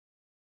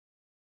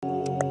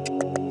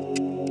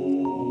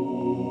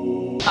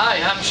Hi,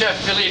 I'm Chef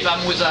Philippe.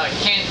 I'm with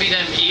Can't Beat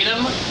 'em, Eat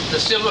 'em,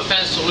 the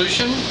Silverfin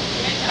solution.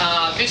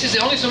 This is the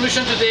only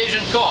solution to the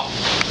Asian carp.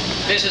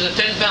 This is a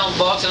 10-pound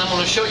box, and I'm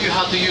going to show you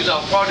how to use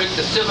our product,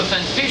 the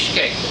Silverfin fish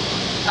cake,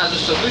 as a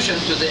solution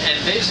to the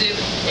invasive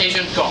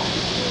Asian carp.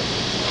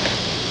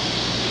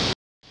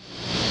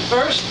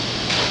 First,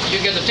 you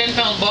get the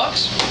 10-pound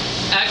box,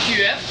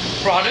 AQF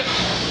product.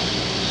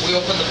 We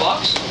open the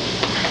box.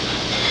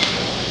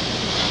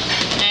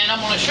 I'm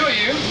going to show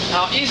you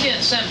how easy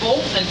and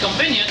simple and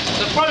convenient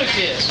the product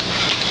is.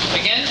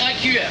 Again,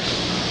 AQF.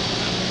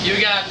 You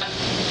got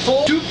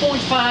 4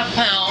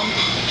 2.5-pound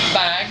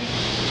bag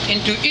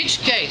into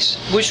each case,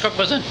 which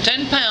represent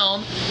 10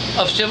 pounds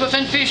of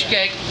Silverfin fish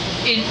cake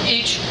in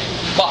each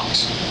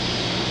box.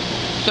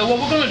 So what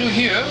we're going to do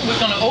here, we're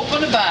going to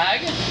open the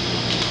bag,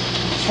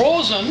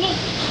 frozen,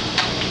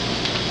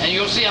 and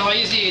you'll see how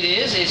easy it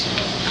is. It's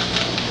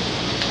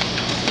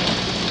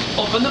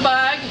open the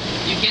bag.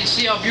 You can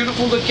see how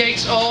beautiful the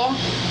cakes are,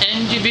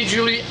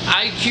 individually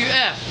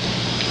IQF.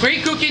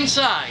 Pre-cooked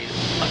inside.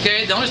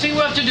 Okay, the only thing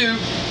we have to do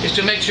is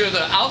to make sure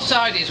the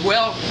outside is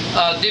well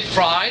deep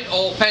fried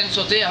or pan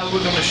sauté, as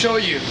we're going to show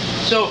you.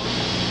 So,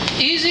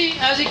 easy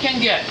as it can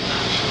get.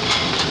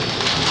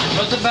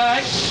 Put the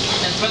bag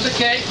and put the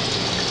cake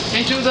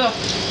into the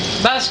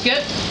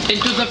basket,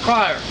 into the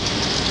fryer.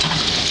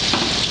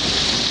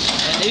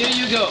 And here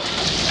you go.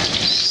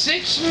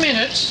 6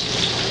 minutes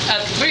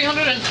at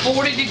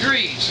 340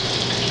 degrees.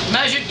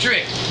 Magic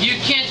trick, you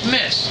can't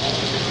miss.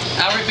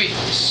 I repeat,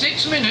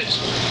 6 minutes,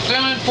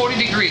 340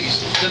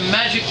 degrees, the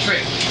magic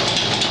trick.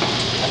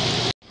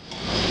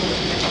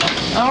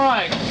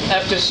 Alright,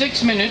 after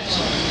 6 minutes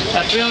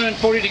at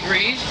 340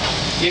 degrees,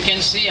 you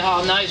can see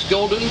how nice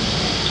golden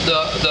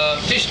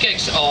the fish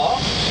cakes are.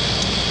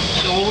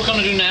 So what we're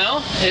going to do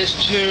now is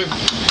to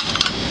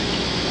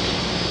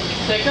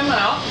take them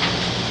out.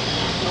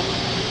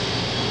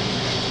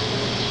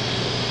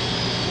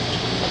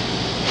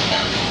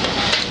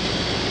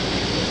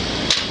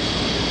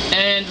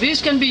 And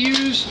these can be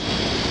used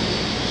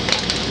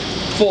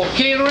for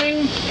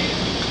catering,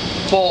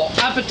 for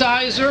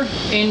appetizer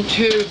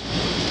into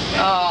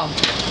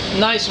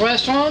nice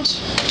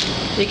restaurants.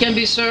 It can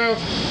be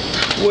served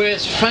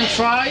with French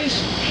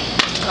fries.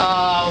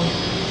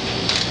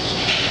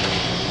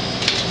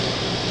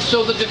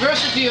 So the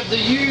diversity of the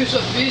use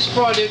of this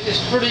product is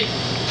pretty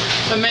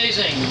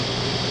amazing,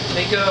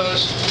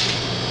 because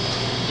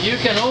you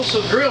can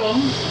also grill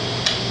them,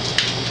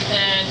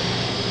 and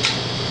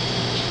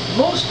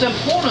most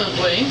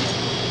importantly,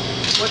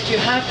 what you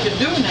have to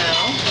do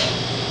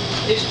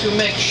now is to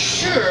make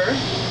sure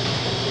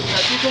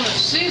that you're going to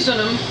season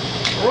them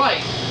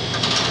right.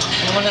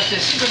 And when I say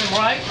season them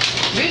right,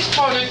 this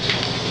product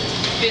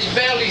is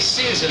barely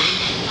seasoned,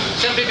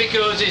 simply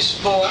because it's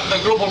for a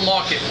global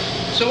market.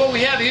 So what we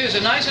have here is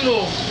a nice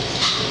little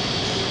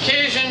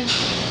Cajun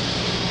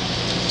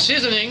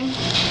seasoning.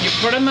 You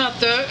put them out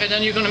there, and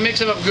then you're going to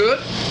mix it up good.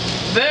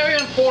 Very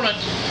important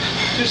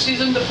to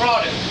season the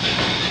product.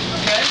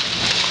 Okay?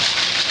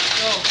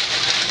 So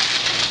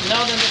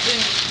now that the thing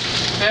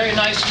is very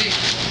nicely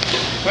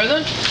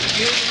present,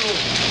 here's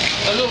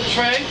a little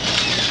tray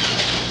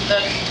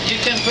that you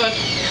can put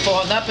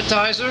for an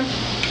appetizer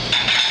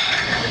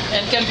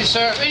and can be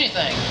served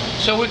anything.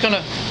 So we're going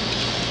to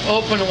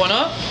open one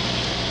up.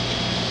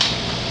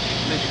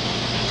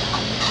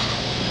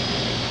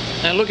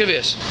 And look at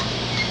this.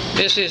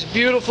 This is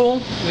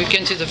beautiful. We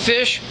can see the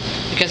fish.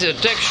 You can see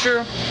the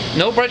texture.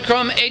 No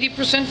breadcrumb.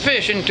 80%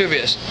 fish into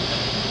this.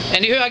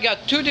 And here I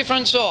got two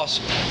different sauce.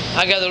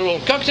 I got a little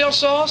cocktail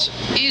sauce,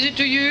 easy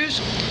to use.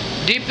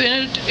 Deep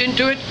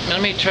into it. Let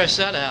me test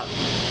that out.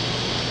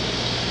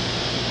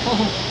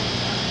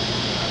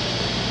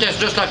 That's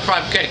just like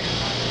crab cake.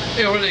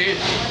 It really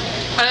is.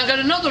 And I got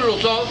another little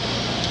sauce.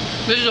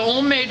 This is a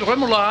homemade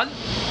remoulade.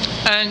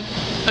 And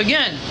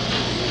again,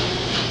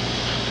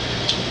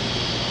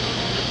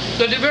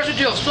 the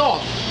diversity of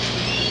sauce,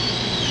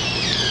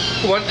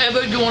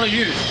 whatever you want to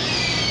use.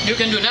 You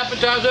can do an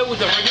appetizer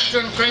with a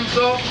regular cream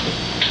sauce.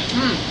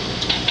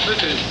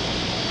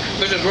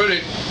 This is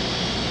really,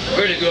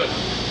 really good.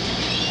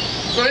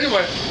 So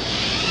anyway,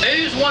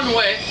 here's one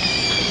way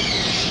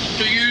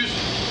to use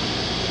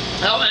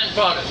our end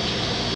product.